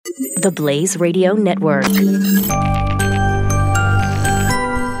The Blaze Radio Network.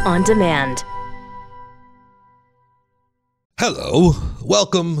 On demand. Hello.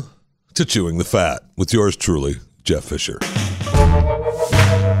 Welcome to Chewing the Fat with yours truly, Jeff Fisher.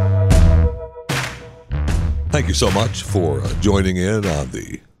 Thank you so much for joining in on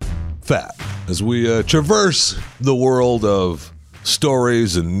the Fat as we traverse the world of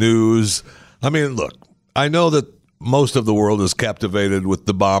stories and news. I mean, look, I know that most of the world is captivated with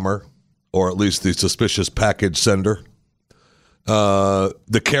the bomber, or at least the suspicious package sender.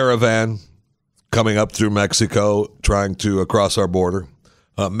 The caravan coming up through Mexico, trying to cross our border.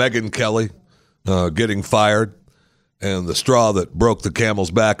 Megyn Kelly getting fired. And the straw that broke the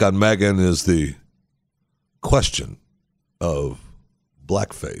camel's back on Megyn is the question of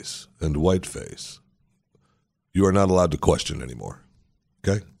blackface and whiteface. You are not allowed to question anymore.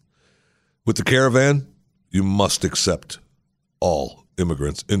 Okay? With the caravan, you must accept all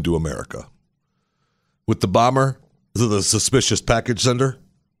immigrants into America. With the bomber, the suspicious package sender,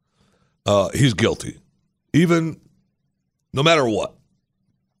 he's guilty. Even, no matter what,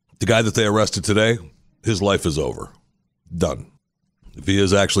 the guy that they arrested today, his life is over. Done. If he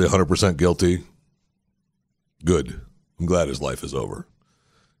is actually 100% guilty, good. I'm glad his life is over.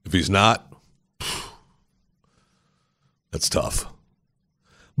 If he's not, that's tough.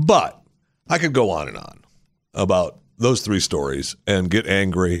 But I could go on and on about those three stories and get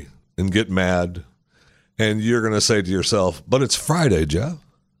angry and get mad. And you're going to say to yourself, but it's Friday, Jeff.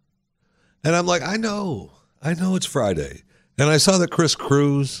 And I'm like, I know it's Friday. And I saw that Chris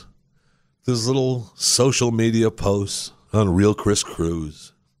Cruz, this little social media posts on Real Chris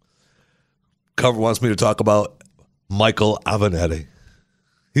Cruz, wants me to talk about Michael Avenatti.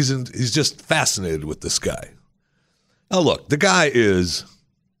 He's just fascinated with this guy. Now, look, the guy is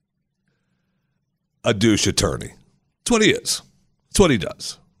a douche attorney. That's what he is. That's what he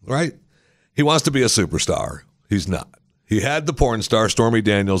does, right? He wants to be a superstar. He's not. He had the porn star Stormy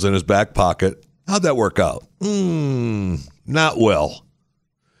Daniels in his back pocket. How'd that work out? Not well.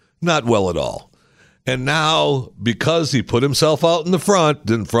 Not well at all. And now, because he put himself out in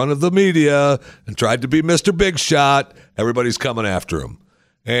front of the media, and tried to be Mr. Big Shot, everybody's coming after him.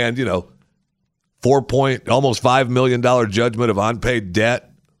 And, almost $5 million judgment of unpaid debt.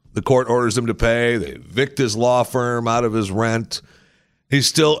 The court orders him to pay. They evict his law firm out of his rent. He's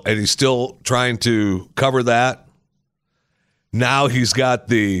still trying to cover that. Now he's got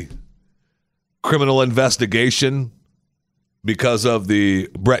the criminal investigation because of the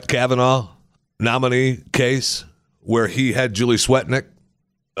Brett Kavanaugh nominee case, where he had Julie Swetnick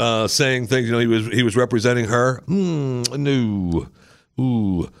saying things. He was representing her. No.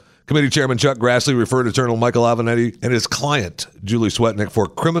 Ooh. Committee Chairman Chuck Grassley referred Attorney Michael Avenatti and his client Julie Swetnick for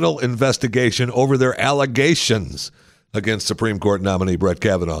criminal investigation over their allegations against Supreme Court nominee Brett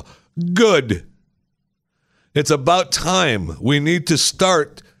Kavanaugh. Good. It's about time. We need to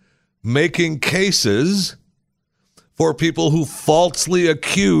start making cases for people who falsely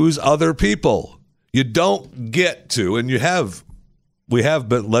accuse other people. You don't get to, and we have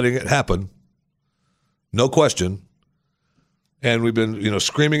been letting it happen, no question, and we've been,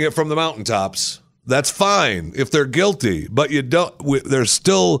 screaming it from the mountaintops. That's fine if they're guilty, but there's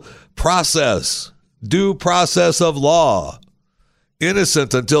still due process of law.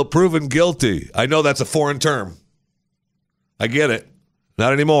 Innocent until proven guilty. I know that's a foreign term. I get it.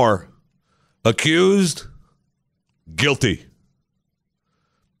 Not anymore. Accused, guilty.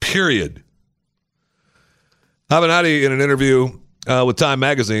 Period. Avenatti, in an interview with Time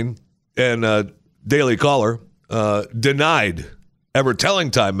Magazine and Daily Caller, denied ever telling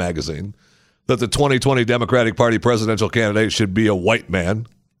Time Magazine that the 2020 Democratic Party presidential candidate should be a white man.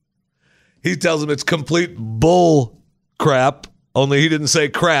 He tells them it's complete bull crap, only he didn't say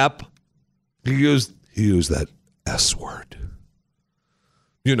crap. He used that S word.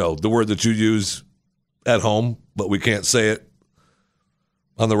 The word that you use at home, but we can't say it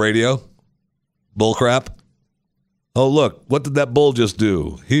on the radio. Bull crap. Oh, look, what did that bull just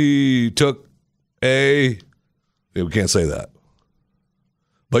do? He took we can't say that.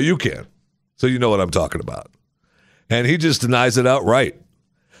 But you can. So you know what I'm talking about. And he just denies it outright.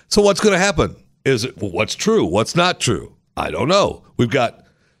 So what's going to happen? What's true? What's not true? I don't know. We've got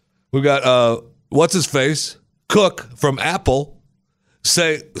what's his face? Cook from Apple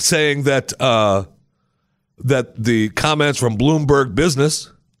saying that that the comments from Bloomberg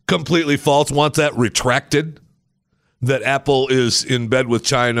Business completely false, wants that retracted, that Apple is in bed with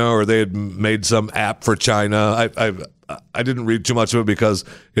China or they had made some app for China. I didn't read too much of it because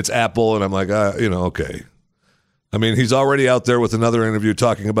it's Apple, and I'm like, okay. I mean, he's already out there with another interview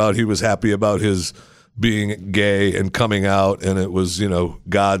talking about he was happy about his being gay and coming out, and it was,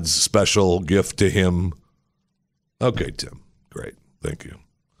 God's special gift to him. Okay, Tim. Great. Thank you.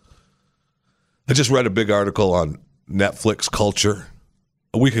 I just read a big article on Netflix culture.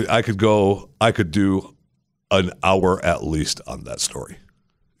 I could do an hour at least on that story.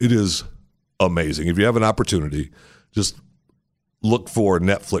 It is amazing. If you have an opportunity, just look for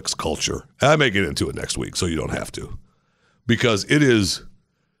Netflix culture. I may get into it next week, so you don't have to. Because it is,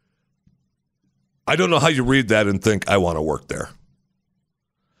 I don't know how you read that and think, I want to work there.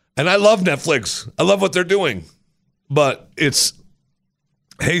 And I love Netflix. I love what they're doing. But it's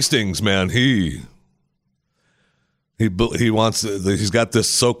Hastings, man. He wants, he's got this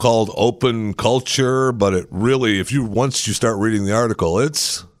so-called open culture, but it really, once you start reading the article,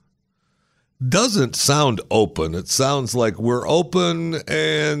 it's doesn't sound open. It sounds like we're open,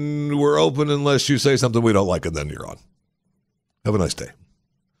 and we're open unless you say something we don't like, and then you're on. Have a nice day.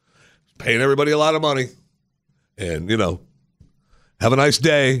 Paying everybody a lot of money, and have a nice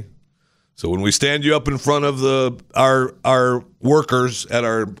day. So when we stand you up in front of our workers at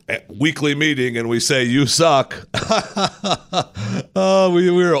our weekly meeting and we say, you suck. Oh,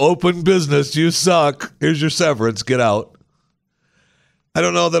 we're open business. You suck. Here's your severance. Get out. I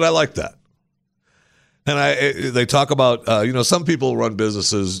don't know that I like that. And they talk about, some people run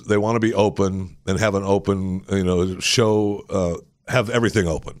businesses. They want to be open and have an open, show, have everything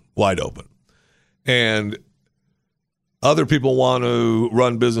open, wide open. And other people want to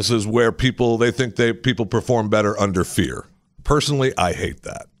run businesses where people perform better under fear. Personally, I hate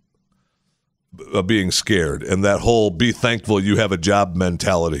that. Being scared and that whole be thankful you have a job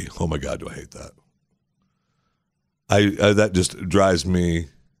mentality. Oh my God, do I hate that? That just drives me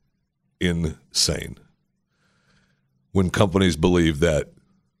insane. When companies believe that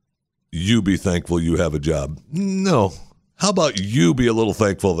you be thankful you have a job. No. How about you be a little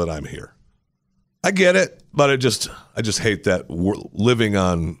thankful that I'm here? I get it, but I just hate that living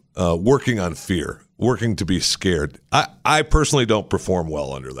on, working on fear, working to be scared. I personally don't perform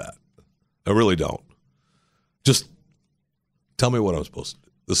well under that. I really don't. Just tell me what I'm supposed to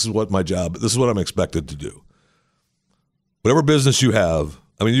do. This is what my job, this is what I'm expected to do. Whatever business you have,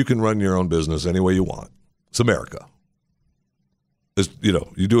 you can run your own business any way you want. It's America.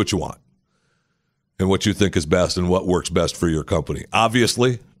 You do what you want and what you think is best and what works best for your company.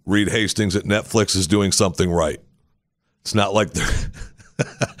 Obviously, Reed Hastings at Netflix is doing something right. It's not like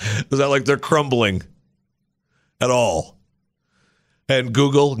they're crumbling at all. And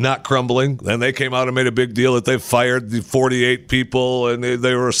Google not crumbling. And they came out and made a big deal that they fired the 48 people and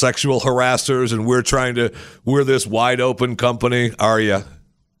they were sexual harassers, and we're this wide open company. Are you?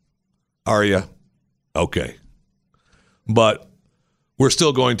 Okay. But we're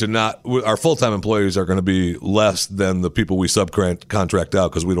still going to our full-time employees are going to be less than the people we subcontract out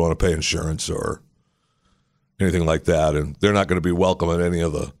because we don't want to pay insurance or anything like that. And they're not going to be welcome at any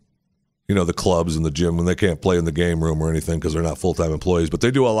of the, the clubs and the gym when they can't play in the game room or anything because they're not full-time employees, but they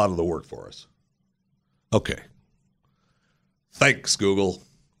do a lot of the work for us. Okay. Thanks, Google.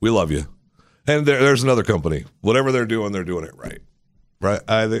 We love you. And there's another company. Whatever they're doing it right. Right?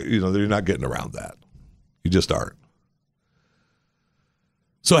 They're not getting around that. You just aren't.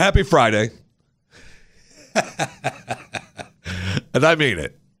 So happy Friday. And I mean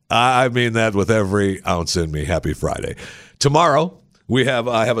it. I mean that with every ounce in me. Happy Friday. Tomorrow, I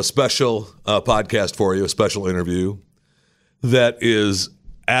have a special podcast for you, a special interview that is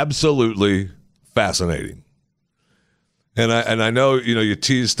absolutely fascinating. And I know, you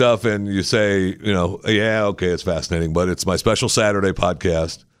tease stuff and you say, yeah, okay, it's fascinating, but it's my special Saturday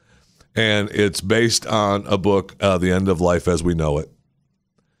podcast. And it's based on a book, The End of Life as We Know It.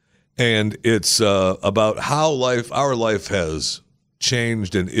 And it's about how our life has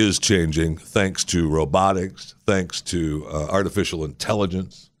changed and is changing thanks to robotics, thanks to artificial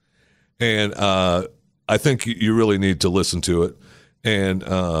intelligence. And I think you really need to listen to it. And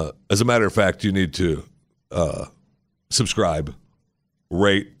as a matter of fact, you need to subscribe,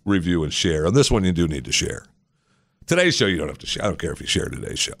 rate, review, and share. On this one, you do need to share. Today's show, you don't have to share. I don't care if you share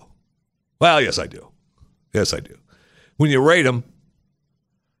today's show. Well, yes, I do. Yes, I do. When you rate them,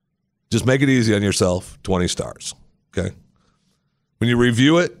 just make it easy on yourself, 20 stars, okay? When you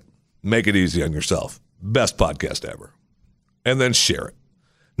review it, make it easy on yourself. Best podcast ever. And then share it.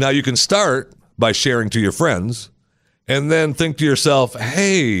 Now, you can start by sharing to your friends and then think to yourself,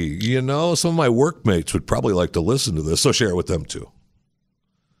 hey, some of my workmates would probably like to listen to this, so share it with them too.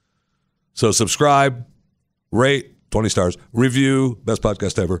 So subscribe, rate, 20 stars, review, best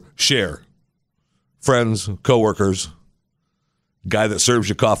podcast ever, share. Friends, coworkers, guy that serves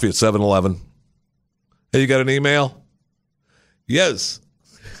you coffee at 7-Eleven. Hey, you got an email? Yes.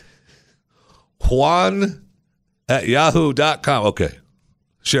 Juan@yahoo.com. Okay.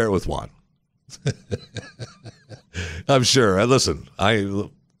 Share it with Juan. I'm sure. Listen,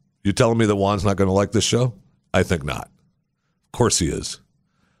 you telling me that Juan's not going to like this show? I think not. Of course he is.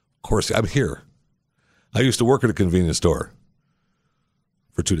 Of course. I'm here. I used to work at a convenience store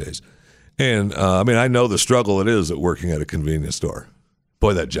for 2 days. And, I know the struggle it is at working at a convenience store.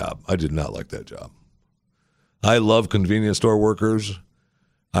 Boy, that job. I did not like that job. I love convenience store workers.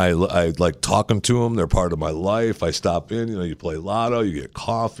 I like talking to them. They're part of my life. I stop in, you play lotto, you get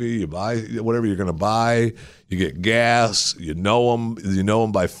coffee, you buy whatever you're going to buy, you get gas, you know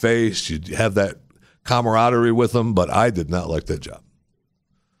them by face, you have that camaraderie with them, but I did not like that job.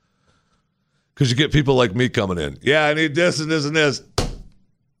 Because you get people like me coming in. Yeah, I need this and this and this.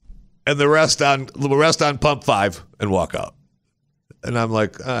 And the rest on pump 5 and walk out. And I'm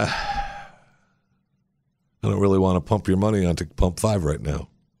like, I don't really want to pump your money onto pump 5 right now.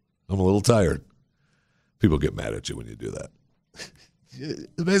 I'm a little tired. People get mad at you when you do that.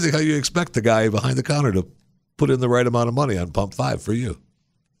 It's amazing how you expect the guy behind the counter to put in the right amount of money on pump 5 for you.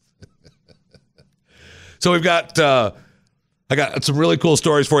 So we've got, I got some really cool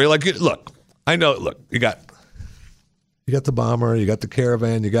stories for you. Like, look, you got the bomber, you got the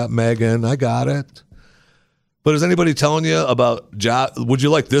caravan, you got Megan. I got it. But is anybody telling you about job? Would you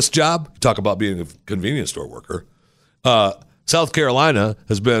like this job? Talk about being a convenience store worker. South Carolina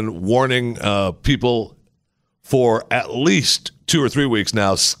has been warning people for at least 2 or 3 weeks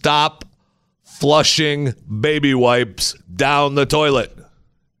now, stop flushing baby wipes down the toilet.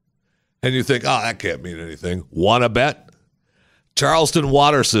 And you think, that can't mean anything. Want to bet? Charleston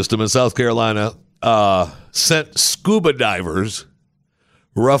Water System in South Carolina sent scuba divers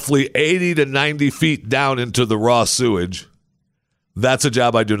roughly 80 to 90 feet down into the raw sewage. That's a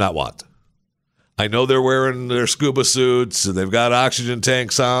job I do not want. I know they're wearing their scuba suits, and they've got oxygen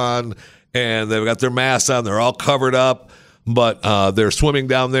tanks on, and they've got their masks on. They're all covered up, but they're swimming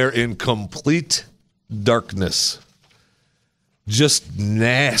down there in complete darkness. Just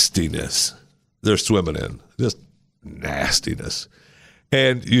nastiness they're swimming in. Just nastiness.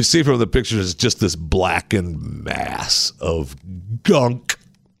 And you see from the pictures, it's just this blackened mass of gunk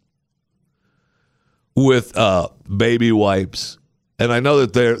with baby wipes. And I know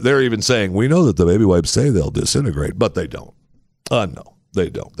that they're even saying, we know that the baby wipes say they'll disintegrate, but they don't. No, they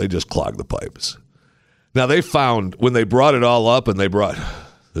don't. They just clog the pipes. Now, they found, when they brought it all up, and they brought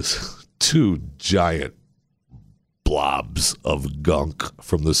this 2 giant blobs of gunk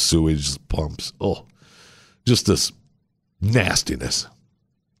from the sewage pumps. Oh, just this nastiness.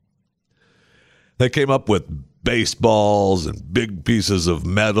 They came up with baseballs and big pieces of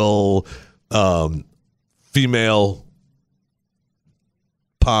metal, female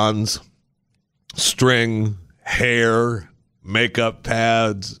ponds, string, hair, makeup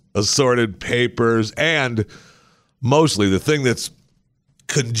pads, assorted papers, and mostly the thing that's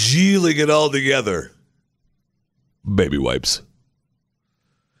congealing it all together, baby wipes.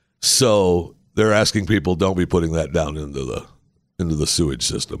 So they're asking people, don't be putting that down into the sewage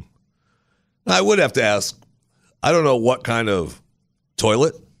system. I would have to ask, I don't know what kind of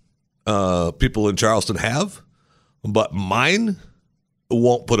toilet people in Charleston have, but mine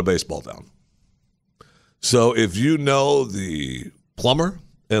won't put a baseball down. So if you know the plumber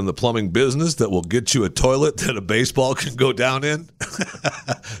and the plumbing business that will get you a toilet that a baseball can go down in,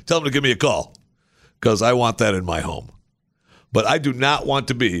 tell them to give me a call, because I want that in my home. But I do not want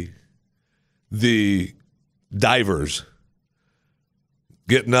to be the divers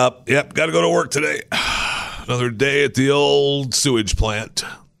getting up. Yep, got to go to work today. Another day at the old sewage plant.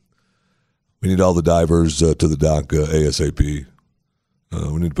 We need all the divers to the dock ASAP. We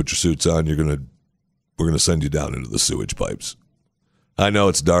need to put your suits on. We're going to send you down into the sewage pipes. I know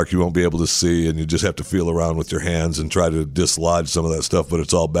it's dark. You won't be able to see, and you just have to feel around with your hands and try to dislodge some of that stuff, but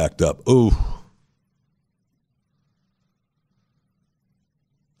it's all backed up. Ooh.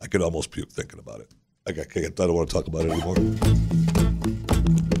 I could almost puke thinking about it. I don't want to talk about it anymore.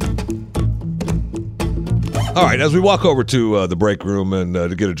 All right, as we walk over to the break room and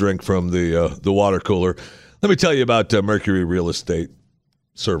to get a drink from the water cooler, let me tell you about Mercury Real Estate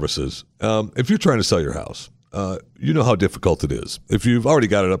Services. If you're trying to sell your house, you know how difficult it is. If you've already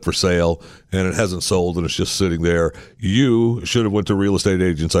got it up for sale and it hasn't sold and it's just sitting there, you should have went to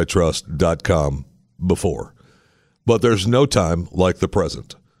realestateagentsitrust.com before. But there's no time like the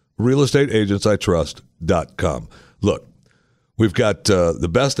present. realestateagentsitrust.com. Look, we've got the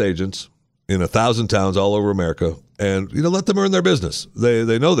best agents in 1,000 towns all over America, and let them earn their business.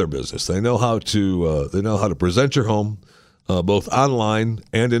 They know their business. They know how to present your home, both online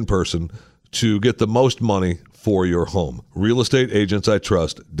and in person, to get the most money for your home.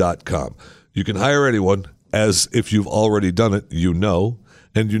 realestateagentsitrust.com. You can hire anyone, as if you've already done it, and you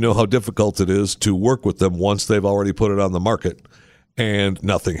know how difficult it is to work with them once they've already put it on the market and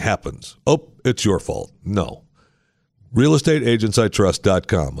nothing happens. Oh, it's your fault. No.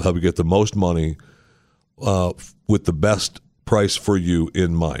 RealestateAgentsITrust.com will help you get the most money with the best price for you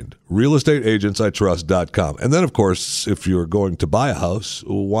in mind. RealestateAgentsITrust.com. And then, of course, if you're going to buy a house,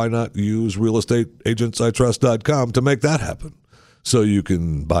 why not use RealestateAgentsITrust.com to make that happen? So you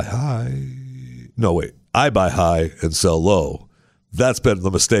can buy high. No, wait. I buy high and sell low. That's been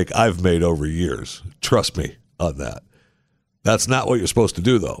the mistake I've made over years. Trust me on that. That's not what you're supposed to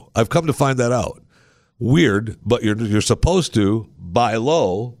do, though. I've come to find that out. Weird, but you're supposed to buy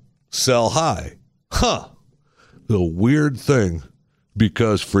low, sell high. Huh. The weird thing,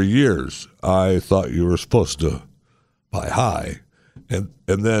 because for years I thought you were supposed to buy high, and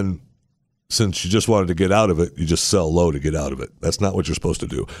then since you just wanted to get out of it, you just sell low to get out of it. That's not what you're supposed to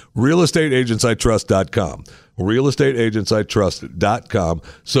do. RealestateAgentsITrust.com. RealestateAgentsITrust.com,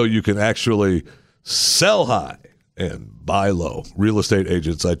 so you can actually sell high and buy low.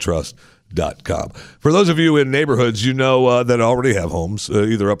 RealestateAgentsITrust.com. For those of you in neighborhoods, that already have homes,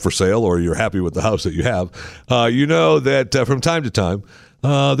 either up for sale or you're happy with the house that you have, that from time to time,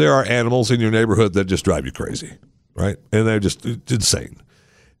 there are animals in your neighborhood that just drive you crazy, right? And they're just insane.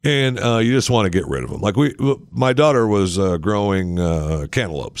 And you just want to get rid of them. Like my daughter was growing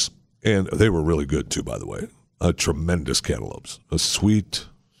cantaloupes, and they were really good too, by the way. Tremendous cantaloupes, sweet,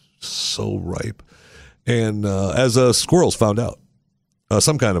 so ripe. And as squirrels found out,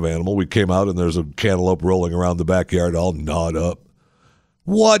 some kind of animal, we came out and there's a cantaloupe rolling around the backyard, all gnawed up.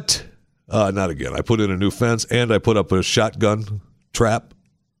 What? Not again. I put in a new fence and I put up a shotgun trap.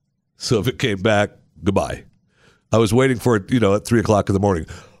 So if it came back, goodbye. I was waiting for it, at 3 o'clock in the morning.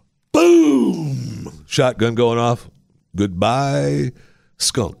 Boom! Shotgun going off. Goodbye,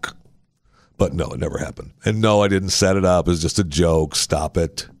 skunk. But no, it never happened. And no, I didn't set it up. It was just a joke. Stop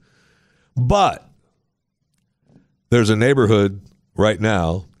it. But there's a neighborhood right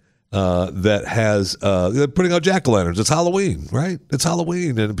now that has they're putting out jack-o'-lanterns. It's Halloween, right? It's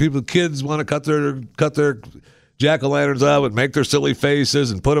Halloween, and kids want to cut their jack-o'-lanterns up and make their silly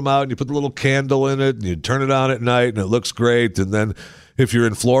faces and put them out, and you put a little candle in it and you turn it on at night and it looks great. And then if you're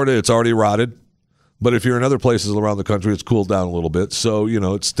in Florida, it's already rotted. But if you're in other places around the country, it's cooled down a little bit, so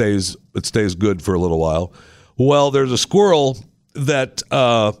it stays good for a little while. Well, there's a squirrel that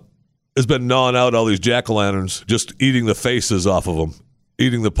has been gnawing out all these jack-o'-lanterns, just eating the faces off of them,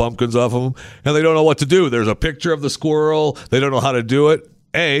 eating the pumpkins off of them, and they don't know what to do. There's a picture of the squirrel. They don't know how to do it.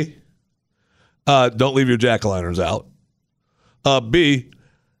 A, don't leave your jack-o'-lanterns out. B,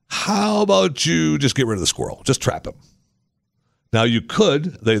 how about you just get rid of the squirrel? Just trap him. Now, you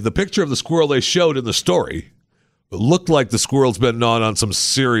could. The picture of the squirrel they showed in the story looked like the squirrel's been gnawing on some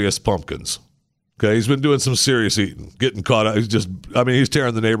serious pumpkins. Okay, he's been doing some serious eating, getting caught out. He's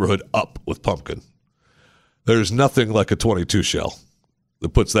tearing the neighborhood up with pumpkin. There's nothing like a .22 shell that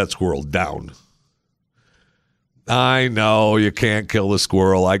puts that squirrel down. I know you can't kill the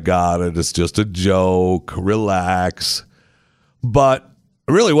squirrel. I got it. It's just a joke. Relax. But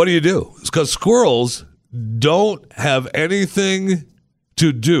really, what do you do? It's because squirrels don't have anything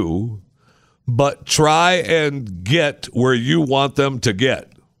to do but try and get where you want them to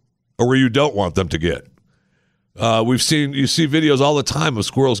get or where you don't want them to get. You see videos all the time of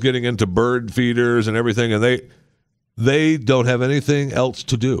squirrels getting into bird feeders and everything, and they don't have anything else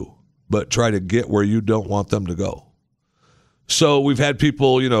to do but try to get where you don't want them to go. So we've had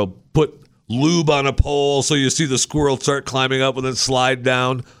people, put lube on a pole so you see the squirrel start climbing up and then slide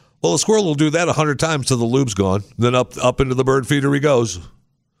down. Well, the squirrel will do that 100 times till the lube's gone. Then up into the bird feeder he goes.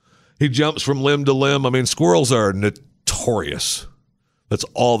 He jumps from limb to limb. Squirrels are notorious. That's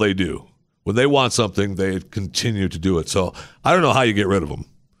all they do. When they want something, they continue to do it. So I don't know how you get rid of them.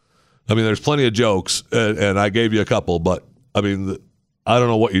 There's plenty of jokes, and I gave you a couple, but, I don't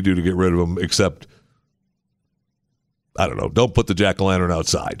know what you do to get rid of them except, I don't know, don't put the jack-o'-lantern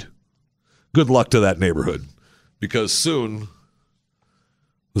outside. Good luck to that neighborhood, because soon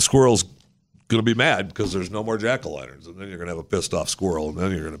the squirrel's going to be mad because there's no more jack-o'-lanterns, and then you're going to have a pissed-off squirrel, and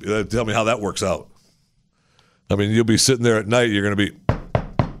then you're going to be, tell me how that works out. You'll be sitting there at night, you're going to be,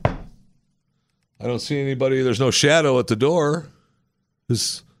 I don't see anybody, there's no shadow at the door.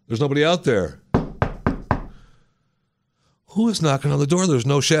 There's nobody out there. Who is knocking on the door? There's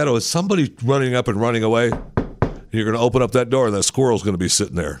no shadow. Is somebody running up and running away? You're going to open up that door, and that squirrel's going to be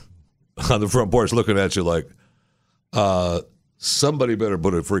sitting there on the front porch looking at you like, somebody better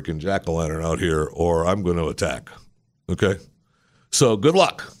put a freaking jack-o'-lantern out here or I'm going to attack. Okay? So good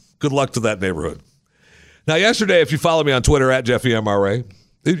luck. Good luck to that neighborhood. Now, yesterday, if you follow me on Twitter, @JeffyMRA,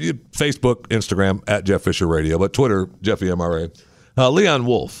 Facebook, Instagram, at Jeff Fisher Radio, but Twitter, Jeffy MRA. Leon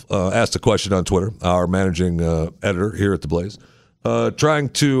Wolf asked a question on Twitter, our managing editor here at The Blaze, trying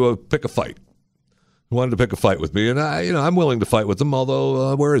to pick a fight. He wanted to pick a fight with me, and I'm willing to fight with him,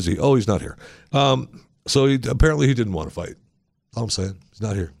 although where is he? Oh, he's not here. So apparently he didn't want to fight. All I'm saying, he's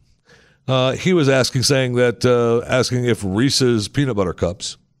not here. He was asking if Reese's peanut butter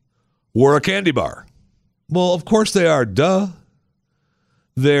cups were a candy bar. Well, of course they are. Duh.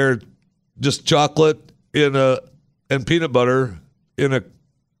 They're just chocolate and peanut butter in a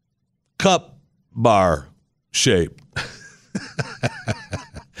cup bar shape.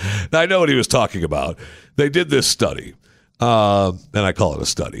 Now, I know what he was talking about. They did this study, and I call it a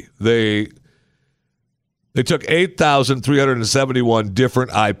study. They took 8,371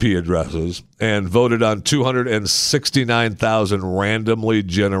 different IP addresses and voted on 269,000 randomly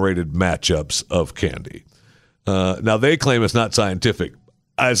generated matchups of candy. Now, they claim it's not scientific.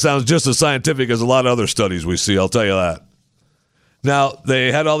 It sounds just as scientific as a lot of other studies we see, I'll tell you that. Now,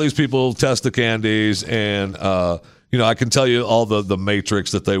 they had all these people test the candies, and I can tell you all the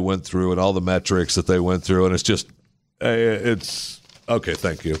matrix that they went through and all the metrics that they went through, and it's just, it's okay.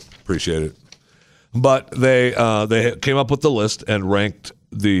 Thank you, appreciate it. But they came up with the list and ranked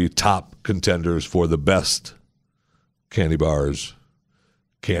the top contenders for the best candy bars,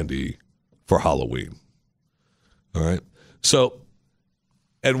 candy for Halloween. All right, so,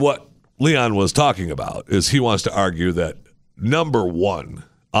 and what Leon was talking about is he wants to argue that number one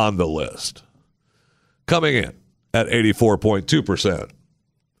on the list, coming in at 84.2%,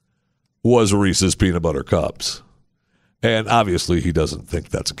 was Reese's Peanut Butter Cups. And obviously he doesn't think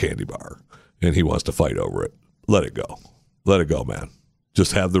that's a candy bar, and he wants to fight over it. Let it go. Let it go, man.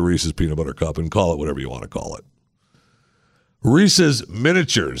 Just have the Reese's Peanut Butter Cup and call it whatever you want to call it. Reese's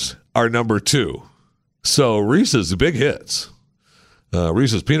Miniatures are number two. So Reese's big hits.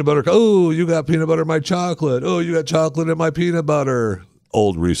 Reese's Peanut Butter. Oh, you got peanut butter in my chocolate. Oh, you got chocolate in my peanut butter.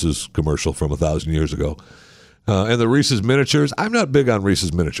 Old Reese's commercial from 1,000 years ago. And the Reese's Miniatures. I'm not big on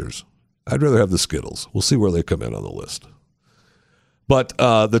Reese's Miniatures. I'd rather have the Skittles. We'll see where they come in on the list. But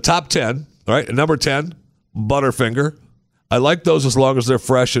the top 10, all right, number 10, Butterfinger. I like those as long as they're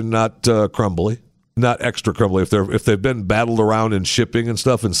fresh and not crumbly. Not extra crumbly. If they've been battled around in shipping and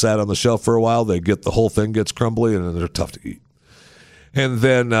stuff and sat on the shelf for a while, the whole thing gets crumbly and they're tough to eat. And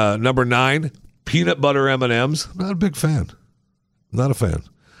then number 9, peanut butter M&Ms. Not a big fan. Not a fan.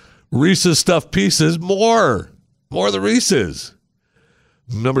 Reese's Stuffed Pieces. More of the Reese's.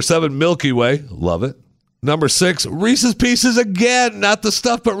 Number 7, Milky Way. Love it. Number 6, Reese's Pieces again. Not the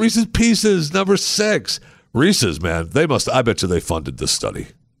stuff, but Reese's Pieces. Number 6. Reese's, man. I bet you they funded this study.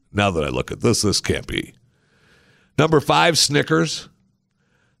 Now that I look at this can't be. Number 5, Snickers.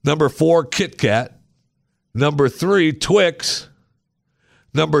 Number 4, Kit Kat. Number 3, Twix.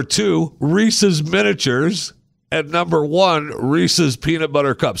 Number 2, Reese's Miniatures. And number 1, Reese's Peanut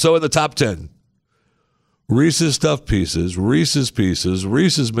Butter Cup. So in the top 10, Reese's Stuffed Pieces, Reese's Pieces,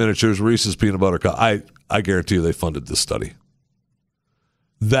 Reese's Miniatures, Reese's Peanut Butter Cup. I guarantee you they funded this study.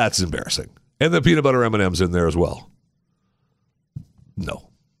 That's embarrassing. And the peanut butter M&M's in there as well. No,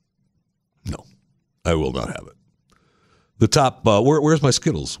 I will not have it. The top, where's my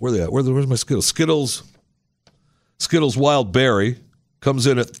Skittles? Where are they at? Where's my Skittles? Skittles Wild Berry comes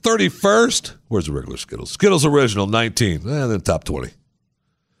in at 31st. Where's the regular Skittles? Skittles Original, 19. And then top 20.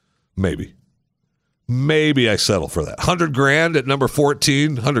 Maybe I settle for that. 100 grand at number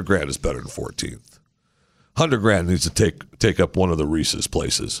 14. 100 grand is better than 14th. 100 grand needs to take up one of the Reese's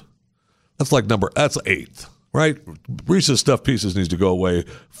places. That's 8th, right? Reese's Stuffed Pieces needs to go away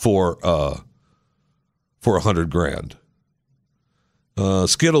for 100 grand.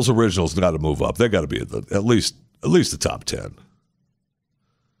 Skittles Originals got to move up. They got to be at least the top 10.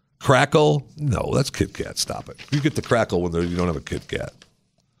 Crackle? No, that's Kit Kat. Stop it. You get the Crackle when you don't have a Kit Kat.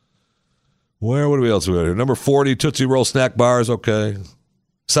 What else we got here? Number 40, Tootsie Roll Snack Bars. Okay.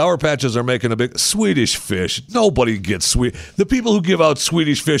 Sour Patches are making a big Swedish Fish. Nobody gets sweet. The people who give out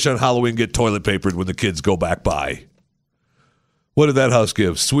Swedish Fish on Halloween get toilet papered when the kids go back by. What did that house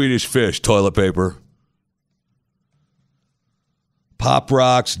give? Swedish Fish, toilet paper. Pop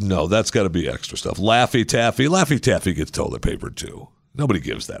Rocks? No, that's got to be extra stuff. Laffy Taffy. Laffy Taffy gets toilet papered too. Nobody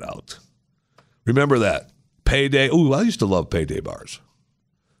gives that out. Remember that. Payday. Ooh, I used to love Payday bars.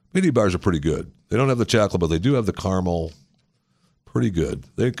 Payday bars are pretty good. They don't have the chocolate, but they do have the caramel. Pretty good.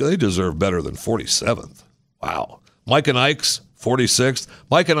 They deserve better than 47th. Wow. Mike and Ike's, 46th.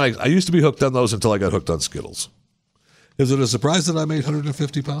 Mike and Ike's, I used to be hooked on those until I got hooked on Skittles. Is it a surprise that I'm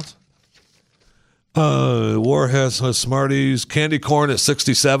 850 pounds? Warheads, Smarties, Candy Corn at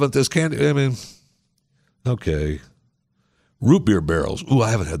 67th. Is candy, okay. Root beer barrels. Ooh,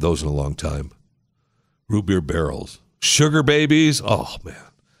 I haven't had those in a long time. Root beer barrels. Sugar babies. Oh, man.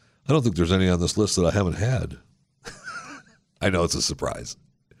 I don't think there's any on this list that I haven't had. I know it's a surprise.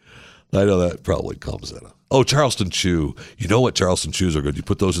 I know that probably comes in. Oh, Charleston Chew. You know what? Charleston Chews are good. You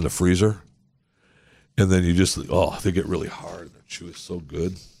put those in the freezer, and then you just, they get really hard. Their chew is so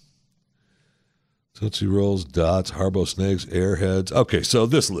good. Tootsie Rolls, Dots, Harbo Snakes, Airheads. Okay, so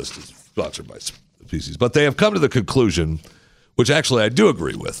this list is sponsored by Species. But they have come to the conclusion, which actually I do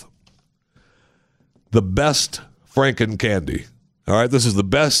agree with, the best Franken candy. All right, this is the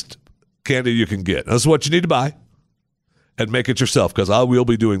best candy you can get. This is what you need to buy and make it yourself, because I will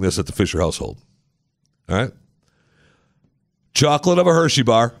be doing this at the Fisher household. All right? Chocolate of a Hershey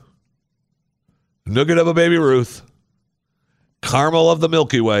bar, nougat of a Baby Ruth, caramel of the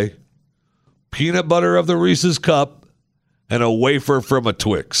Milky Way, peanut butter of the Reese's Cup, and a wafer from a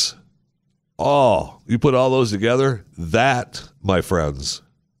Twix. Oh, you put all those together, that, my friends,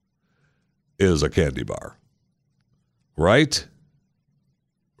 is a candy bar. Right?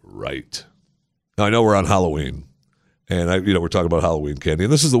 Right. Now, I know we're on Halloween, and we're talking about Halloween candy,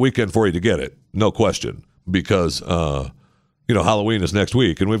 and this is the weekend for you to get it, no question, because Halloween is next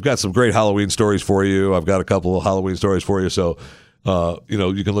week, and we've got some great Halloween stories for you. I've got a couple of Halloween stories for you, so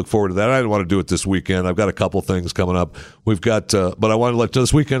you can look forward to that. I didn't want to do it this weekend. I've got a couple things coming up. We've got, but I wanted to let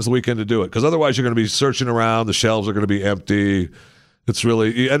this weekend's the weekend to do it, because otherwise you're going to be searching around. The shelves are going to be empty. It's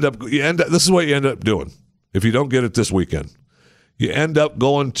really you end up. This is what you end up doing if you don't get it this weekend. You end up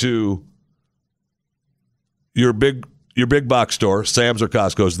going to your big box store, Sam's or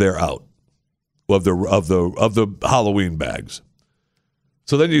Costco's. They're out of the Halloween bags.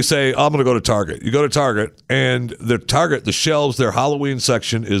 So then you say, I'm going to go to Target. You go to Target, and the shelves, their Halloween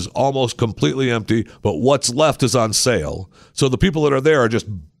section is almost completely empty, but what's left is on sale. So the people that are there are just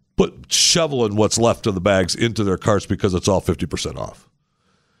shoveling what's left of the bags into their carts because it's all 50% off.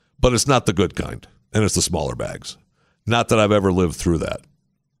 But it's not the good kind, and it's the smaller bags. Not that I've ever lived through that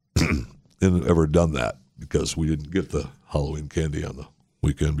and ever done that, because we didn't get the Halloween candy on the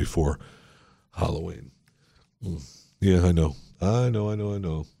weekend before Halloween. Yeah, I know.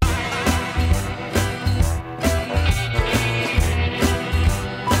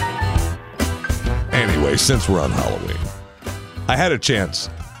 Anyway, since we're on Halloween, I had a chance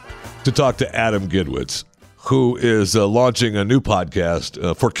to talk to Adam Gidwitz, who is launching a new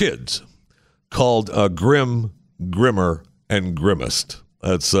podcast for kids called Grim, Grimmer, and Grimmest.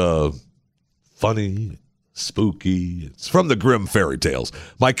 It's funny, spooky. It's from the Grimm fairy tales.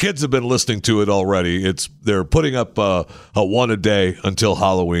 My kids have been listening to it already. They're putting up a one a day until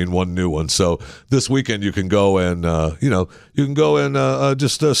Halloween, one new one. So this weekend you can go and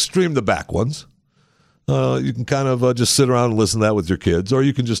just stream the back ones. You can kind of just sit around and listen to that with your kids, or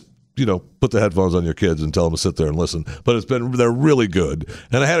you can just put the headphones on your kids and tell them to sit there and listen. But they're really good.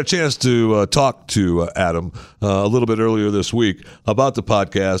 And I had a chance to talk to Adam a little bit earlier this week about the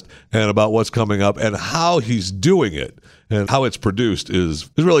podcast and about what's coming up and how he's doing it and how it's produced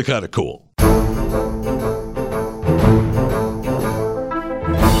is really kind of cool.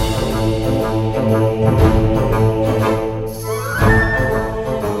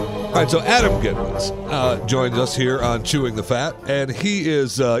 All right, so Adam Gidwitz joins us here on Chewing the Fat, and he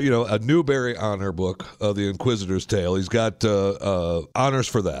is, a Newbery Honor book, The Inquisitor's Tale. He's got honors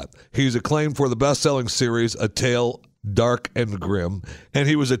for that. He's acclaimed for the best-selling series, A Tale Dark and Grim, and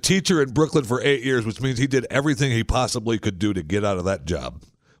he was a teacher in Brooklyn for 8 years, which means he did everything he possibly could do to get out of that job,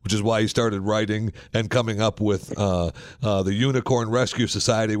 which is why he started writing and coming up with the Unicorn Rescue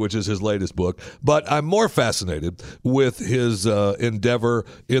Society, which is his latest book. But I'm more fascinated with his endeavor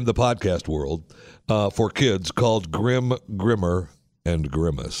in the podcast world for kids called Grim, Grimmer, and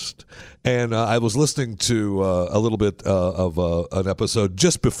Grimmest. And I was listening to a little bit of an episode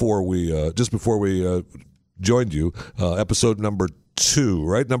just before we joined you, episode number 2,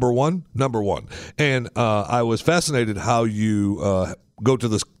 right? Number one. And I was fascinated how you go to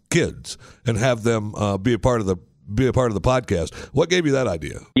the kids and have them be a part of the podcast. What gave you that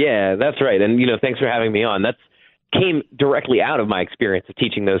idea? Yeah, that's right. And thanks for having me on. That came directly out of my experience of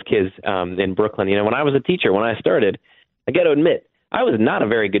teaching those kids in Brooklyn. When I was a teacher, when I started, I got to admit, I was not a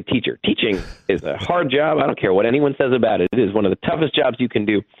very good teacher. Teaching is a hard job. I don't care what anyone says about it. It is one of the toughest jobs you can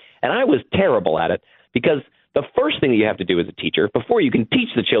do. And I was terrible at it, because the first thing that you have to do as a teacher, before you can teach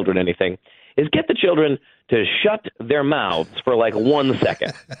the children anything, is get the children to shut their mouths for like 1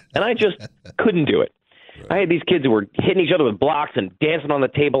 second. And I just couldn't do it. Right. I had these kids who were hitting each other with blocks and dancing on the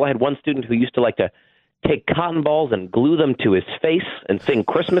table. I had one student who used to like to take cotton balls and glue them to his face and sing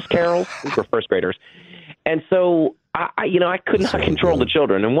Christmas carols. These were first graders. And so I could not control the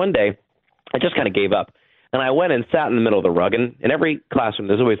children. And one day I just kind of gave up. And I went and sat in the middle of the rug. And in every classroom,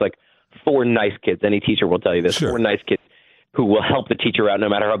 there's always like 4 nice kids. Any teacher will tell you this. Sure. 4 nice kids who will help the teacher out no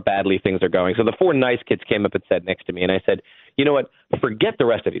matter how badly things are going. So the 4 nice kids came up and sat next to me. And I said, you know what? Forget the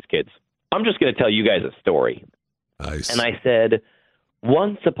rest of these kids. I'm just going to tell you guys a story. Nice. And I said,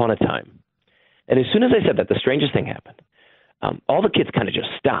 once upon a time. And as soon as I said that, the strangest thing happened. All the kids kind of just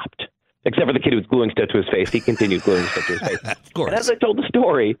stopped, except for the kid who was gluing stuff to his face. He continued gluing stuff to his face. Of course. And as I told the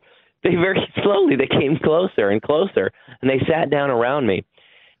story, they very slowly, they came closer and closer, and they sat down around me.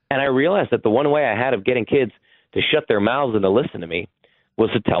 And I realized that the one way I had of getting kids to shut their mouths and to listen to me was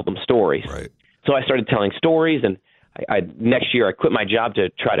to tell them stories. Right. So I started telling stories, and next year I quit my job to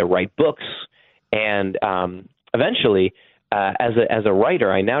try to write books. And eventually, as a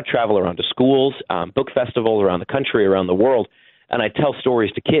writer, I now travel around to schools, book festivals around the country, around the world, and I tell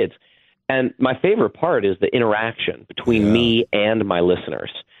stories to kids. And my favorite part is the interaction between me and my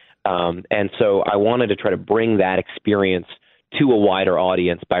listeners. And so I wanted to try to bring that experience to a wider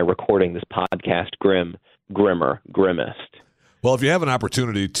audience by recording this podcast, Grimmer, Grimmest. Well, if you have an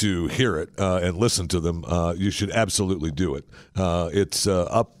opportunity to hear it and listen to them, you should absolutely do it. It's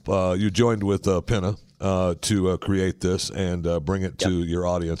up. You joined with Pinna to create this and bring it to your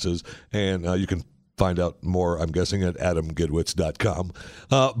audiences, and you can find out more, I'm guessing, at adamgidwitz.com.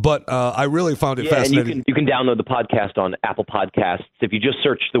 But I really found it fascinating. And you can download the podcast on Apple Podcasts. If you just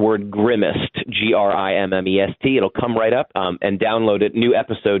search the word Grimmest, Grimmest, it'll come right up, and download it. New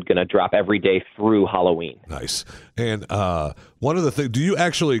episode going to drop every day through Halloween. Nice. And one of the things, do you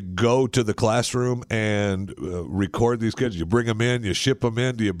actually go to the classroom and record these kids? You bring them in, you ship them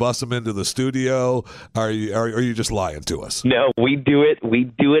in, do you bus them into the studio? Are you just lying to us? No, we do it. We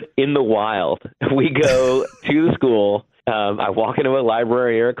do it in the wild. We go to the school. I walk into a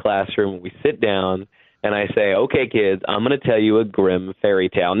library or a classroom. We sit down, and I say, "Okay, kids, I'm going to tell you a grim fairy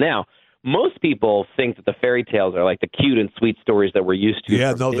tale." Now, most people think that the fairy tales are like the cute and sweet stories that we're used to.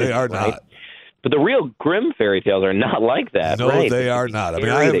 Yeah, no, Disney, they are right? not. But the real grim fairy tales are not like that. No, right? they are not.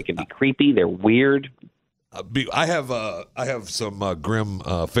 Scary, I mean, they can be creepy. They're weird. I have some grim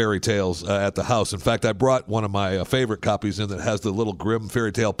fairy tales at the house. In fact, I brought one of my favorite copies in that has the little grim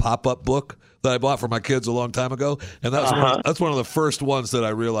fairy tale pop-up book that I bought for my kids a long time ago, and that's one of the first ones that I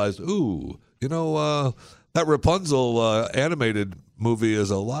realized, that Rapunzel animated movie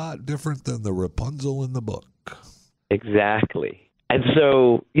is a lot different than the Rapunzel in the book. Exactly. And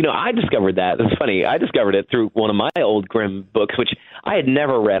so, I discovered that. It's funny. I discovered it through one of my old grim books, which I had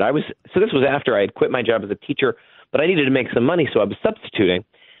never read. So this was after I had quit my job as a teacher, but I needed to make some money, so I was substituting.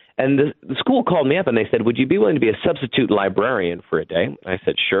 And the school called me up, and they said, "Would you be willing to be a substitute librarian for a day?" I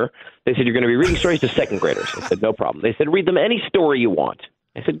said, "Sure." They said, "You're going to be reading stories to second graders." I said, "No problem." They said, "Read them any story you want."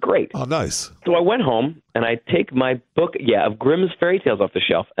 I said, "Great." Oh, nice. So I went home, and I take my book, of Grimm's fairy tales off the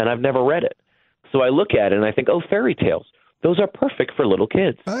shelf, and I've never read it. So I look at it, and I think, oh, fairy tales. Those are perfect for little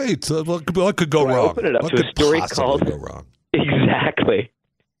kids. Right. So what could go wrong? I opened it up to a story called go wrong? Exactly.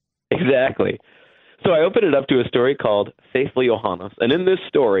 So I opened it up to a story called Faithful Johannes. And in this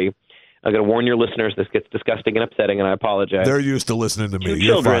story, I'm going to warn your listeners, this gets disgusting and upsetting, and I apologize. They're used to listening to me. 2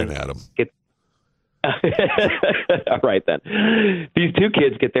 You're children fine, Adam. All right, then. These 2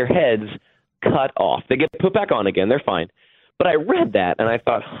 kids get their heads cut off. They get put back on again. They're fine. But I read that, and I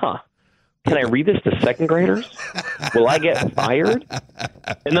thought, can I read this to second graders? Will I get fired?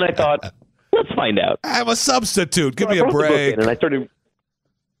 And then I thought, let's find out. I'm a substitute. Give So me I a brought the book break. in, and I started.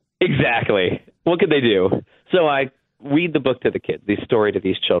 Exactly. What could they do? So I read the book to the kids, the story to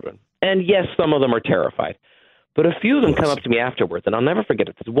these children. And yes, some of them are terrified. But a few of them come up to me afterwards, and I'll never forget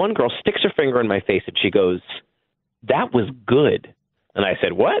it. This one girl sticks her finger in my face, and she goes, "That was good." And I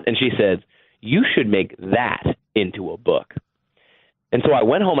said, "What?" And she said, "You should make that into a book." And so I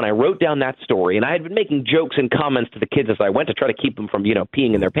went home and I wrote down that story, and I had been making jokes and comments to the kids as I went to try to keep them from,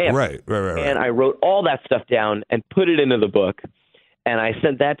 peeing in their pants. Right. And I wrote all that stuff down and put it into the book. And I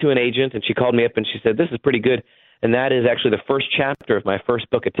sent that to an agent, and she called me up and she said, "This is pretty good." And that is actually the first chapter of my first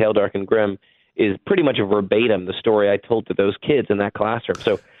book, A Tale Dark and Grim, is pretty much a verbatim the story I told to those kids in that classroom.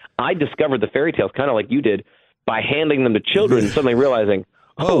 So I discovered the fairy tales kind of like you did by handing them to children and suddenly realizing,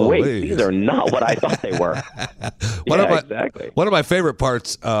 oh, wait, these are not what I thought they were. Exactly. One of my favorite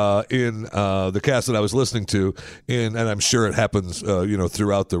parts in the cast that I was listening to, and I'm sure it happens,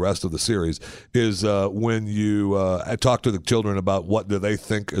 throughout the rest of the series, is when you talk to the children about what do they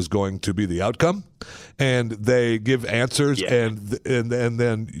think is going to be the outcome, and they give answers, and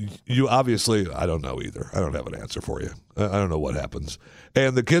then you obviously, I don't know either. I don't have an answer for you. I don't know what happens.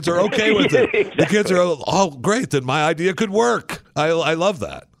 And the kids are okay with it. Exactly. The kids are, oh, great, then my idea could work. I love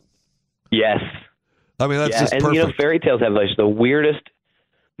that. Yes. I mean, that's just and perfect. Fairy tales have like the weirdest,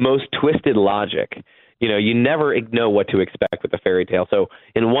 most twisted logic. You never know what to expect with a fairy tale. So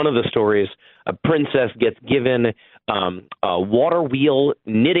in one of the stories, a princess gets given a water wheel,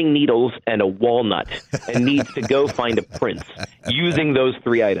 knitting needles, and a walnut, and needs to go find a prince using those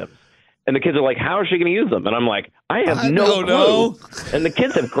 3 items. And the kids are like, how is she going to use them? And I'm like, I have no clue. And the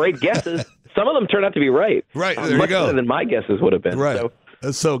kids have great guesses. Some of them turn out to be right. Right, there much you go. better than my guesses would have been. Right. So,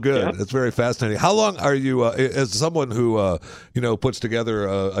 that's so good. Yeah. It's very fascinating. How long are you, as someone who puts together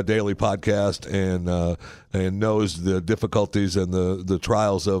a daily podcast and knows the difficulties and the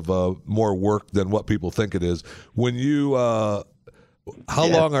trials of more work than what people think it is? When you, how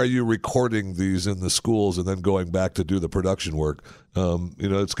long are you recording these in the schools and then going back to do the production work?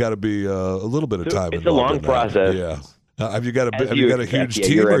 It's got to be a little bit of time. It's a long process. Yeah. Have you got a huge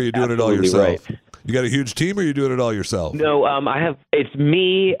team, or are you doing it all yourself? Right. You got a huge team, or are you doing it all yourself? No, it's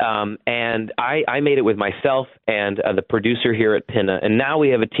me, and I made it with myself and the producer here at Pinna, and now we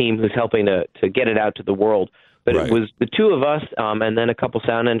have a team who's helping to get it out to the world. But It was the 2 of us, and then a couple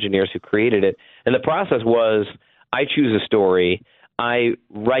sound engineers who created it. And the process was, I choose a story, I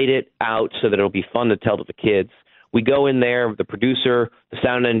write it out so that it'll be fun to tell to the kids. We go in there, the producer, the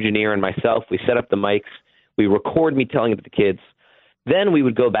sound engineer, and myself, we set up the mics, we record me telling it to the kids. Then we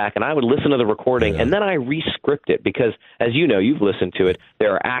would go back and I would listen to the recording and then I re-script it because, as you know, you've listened to it,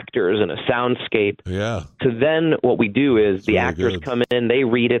 there are actors and a soundscape. Yeah. So then what we do is the actors come in, they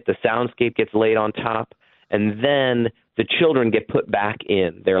read it, the soundscape gets laid on top, and then the children get put back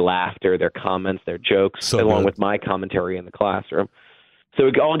in, their laughter, their comments, their jokes, along with my commentary in the classroom. So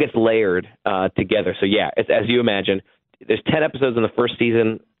it all gets layered together. So, it's, as you imagine, there's 10 episodes in the first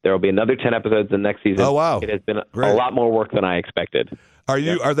season. There will be another 10 episodes in the next season. Oh, wow. It has been a lot more work than I expected.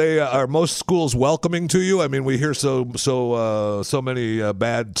 Are most schools welcoming to you? I mean, we hear so many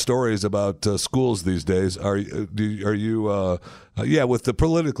bad stories about schools these days. Are you with the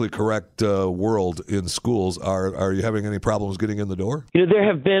politically correct world in schools, are you having any problems getting in the door? There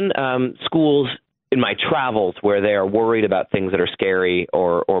have been schools in my travels where they are worried about things that are scary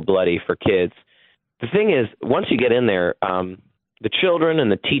or bloody for kids. The thing is, once you get in there, the children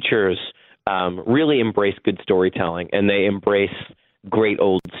and the teachers really embrace good storytelling, and they embrace great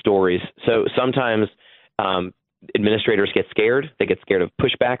old stories. So sometimes administrators get scared. They get scared of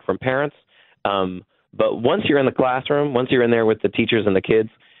pushback from parents. But once you're in the classroom, once you're in there with the teachers and the kids,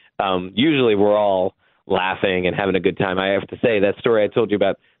 usually we're all laughing and having a good time. I have to say, that story I told you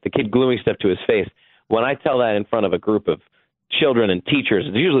about the kid gluing stuff to his face, when I tell that in front of a group of children and teachers,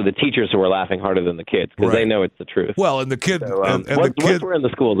 it's usually the teachers who are laughing harder than the kids because they know it's the truth. Well, and the kid, so, and once we're in the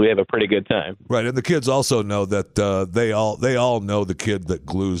schools, we have a pretty good time. Right, and the kids also know that they all know the kid that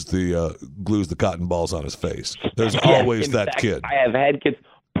glues the cotton balls on his face. There's always that kid. I have had kids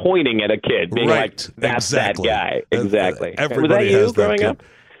pointing at a kid, being like, "That's that guy." Exactly. Everybody was that you has that growing kid. up?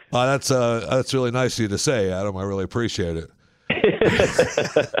 That's really nice of you to say, Adam. I really appreciate it.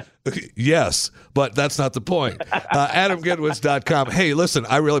 Yes, but that's not the point. AdamGidwitz.com. Hey, listen,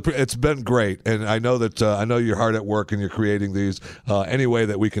 it's been great, and I know that I know you're hard at work and you're creating these. Any way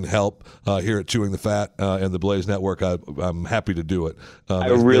that we can help here at Chewing the Fat and the Blaze Network, I'm happy to do it. I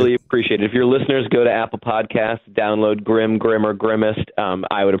really appreciate it. If your listeners go to Apple Podcasts, download Grim or Grimmest,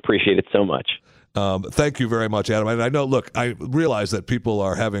 I would appreciate it so much. Thank you very much, Adam. And I know, look, I realize that people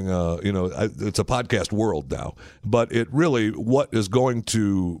are having it's a podcast world now, but what is going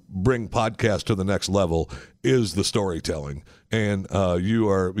to bring podcast to the next level is the storytelling. And you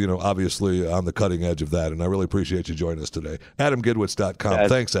are, obviously on the cutting edge of that. And I really appreciate you joining us today. AdamGidwitz.com.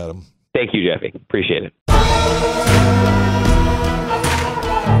 Thanks, Adam. Thank you, Jeffy. Appreciate it.